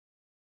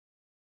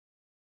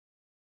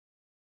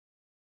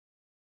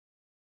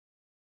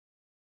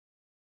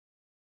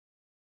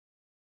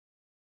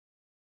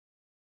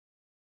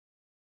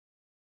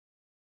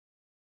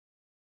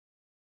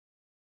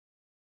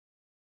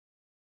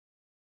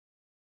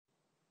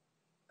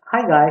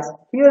Hi guys,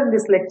 here in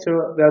this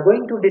lecture we are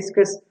going to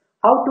discuss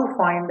how to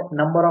find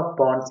number of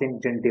bonds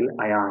in Zintl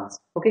ions.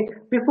 Okay,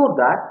 before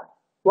that,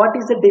 what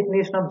is the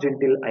definition of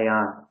Zintl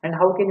ion and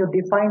how can you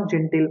define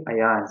Zintl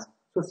ions?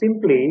 So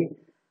simply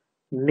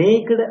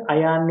naked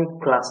ionic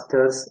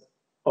clusters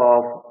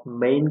of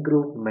main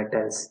group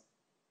metals.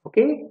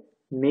 Okay,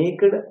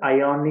 naked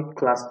ionic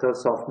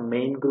clusters of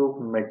main group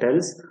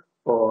metals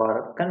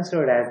are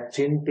considered as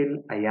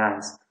Zintl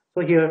ions.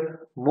 So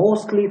here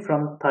mostly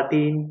from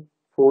 13,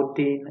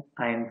 14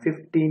 and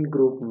 15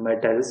 group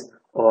metals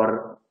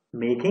are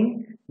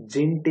making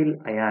Zintl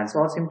ions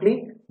or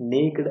simply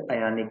naked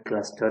ionic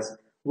clusters.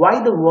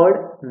 Why the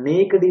word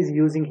naked is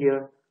using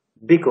here?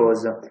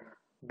 Because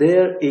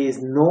there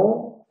is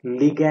no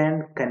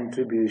ligand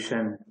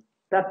contribution.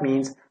 That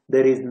means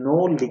there is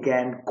no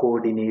ligand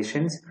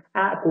coordinations.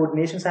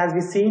 Coordinations as we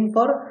seen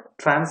for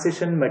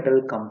transition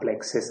metal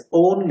complexes.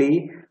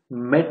 Only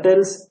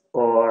metals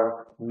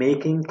are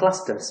making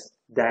clusters.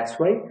 That's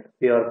why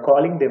we are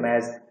calling them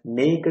as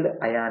naked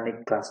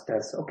ionic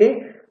clusters.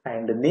 Okay,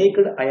 and the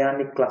naked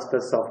ionic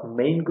clusters of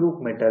main group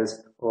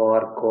metals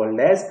are called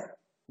as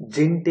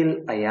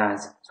Zintl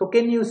ions. So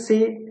can you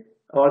say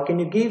or can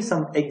you give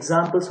some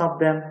examples of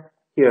them?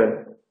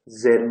 Here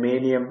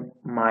germanium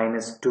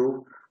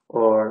 -2,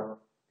 or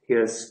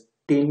here's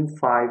tin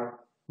 5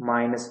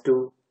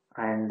 -2,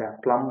 and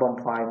plumbum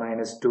 5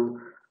 -2,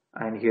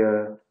 and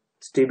here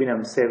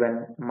stibinum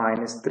 7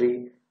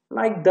 -3.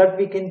 Like that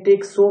we can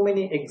take so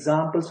many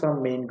examples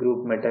from main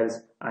group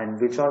metals and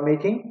which are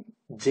making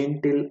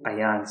Zintl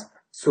ions.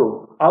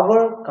 So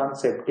our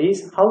concept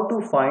is how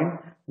to find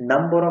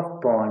number of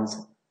bonds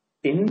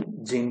in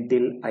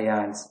Zintl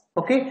ions.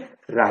 Okay,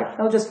 right.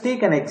 Now just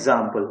take an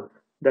example.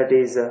 That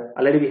is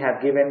already we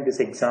have given this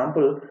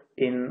example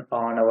in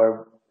on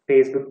our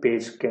Facebook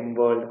page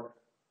ChemWorld.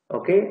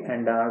 Okay,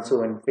 and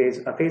also in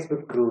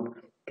Facebook group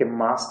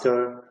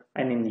ChemMaster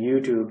and in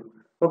YouTube.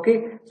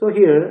 Okay, so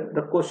here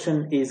the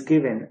question is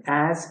given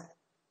as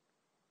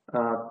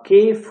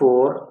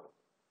K4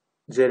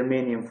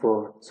 germanium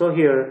 4. So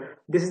here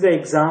this is the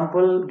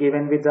example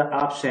given with the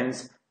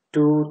options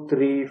 2,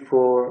 3,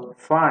 4,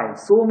 5.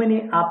 So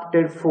many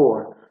opted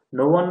 4.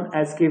 No one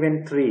has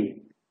given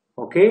 3.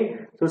 Okay,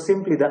 so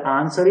simply the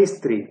answer is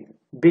 3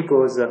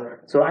 because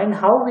so and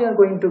how we are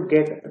going to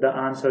get the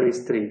answer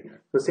is 3.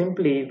 So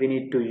simply we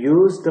need to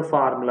use the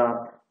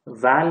formula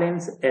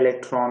valence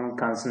electron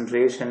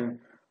concentration.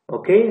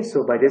 Okay,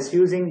 so by just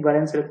using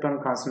valence electron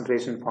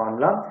concentration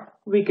formula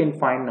we can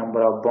find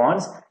number of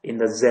bonds in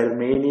the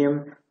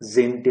germanium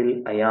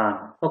Zintl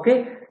ion.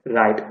 Okay,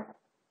 right.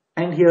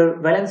 And here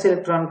valence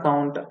electron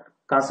count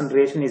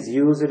concentration is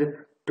used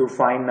to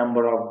find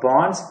number of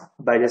bonds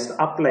by just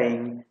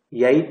applying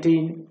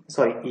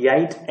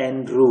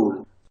 8N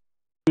rule.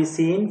 We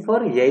seen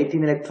for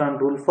 18 electron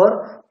rule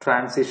for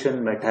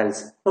transition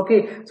metals.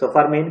 Okay, so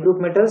for main group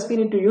metals we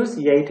need to use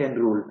 8N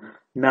rule.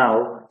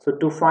 Now, so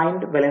to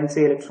find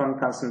valency electron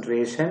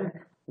concentration,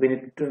 we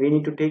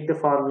need to take the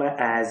formula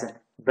as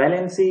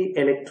valency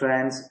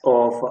electrons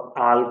of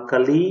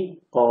alkali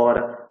or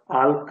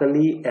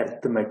alkali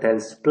earth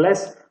metals plus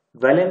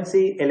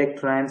valency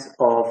electrons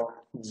of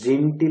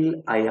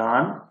Zintl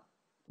ion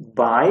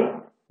by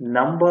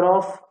number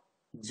of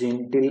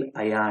Zintl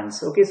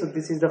ions. Okay, so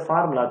this is the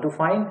formula to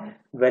find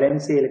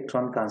valency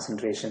electron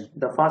concentration.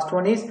 The first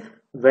one is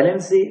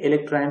valency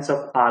electrons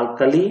of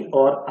alkali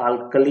or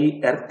alkali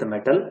earth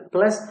metal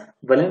plus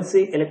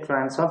valency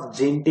electrons of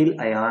Zintl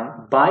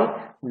ion by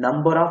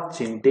number of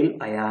Zintl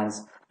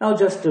ions. Now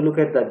just to look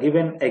at the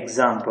given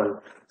example.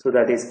 So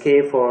that is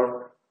K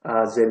for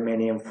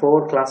germanium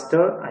 4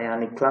 cluster,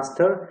 ionic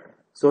cluster.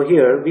 So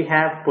here we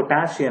have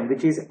potassium,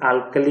 which is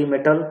alkali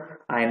metal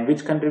and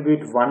which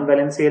contribute 1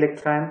 valency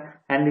electron,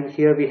 and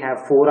here we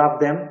have 4 of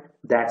them.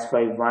 That's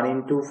why 1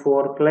 into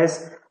 4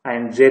 plus,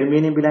 and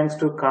germanium belongs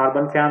to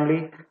carbon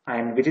family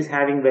and which is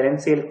having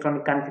valency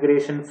electron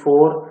configuration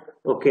 4.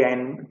 Okay,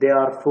 and there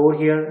are 4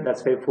 here,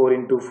 that's why 4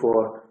 into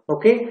 4.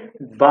 Okay,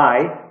 by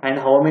and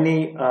how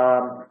many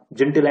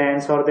Zintl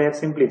ions are there?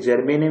 Simply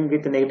germanium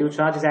with negative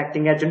charge is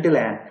acting as Zintl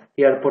ion.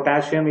 Here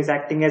potassium is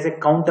acting as a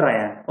counter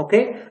ion.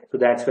 Okay, so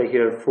that's why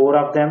here 4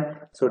 of them.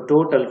 So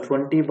total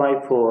 20 by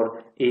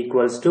 4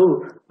 equals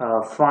to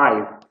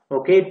 5.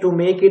 Okay, to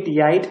make it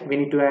 8 we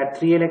need to add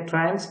 3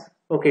 electrons.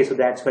 Okay, so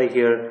that's why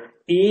here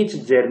each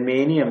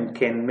germanium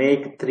can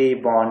make 3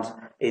 bonds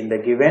in the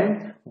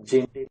given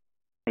Zintl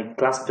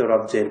cluster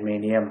of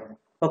germanium.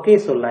 Okay,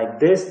 so like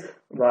this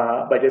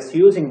by just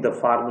using the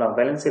formula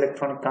valence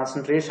electronic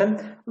concentration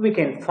we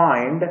can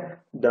find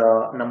the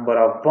number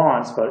of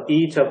bonds for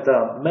each of the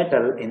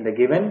metal in the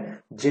given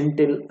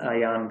Zintl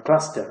ion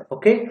cluster.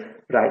 Okay,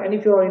 right. And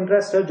if you are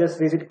interested, just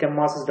visit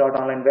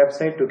chemmasters.online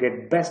website to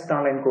get best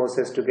online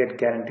courses to get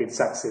guaranteed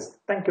success.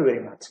 Thank you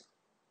very much.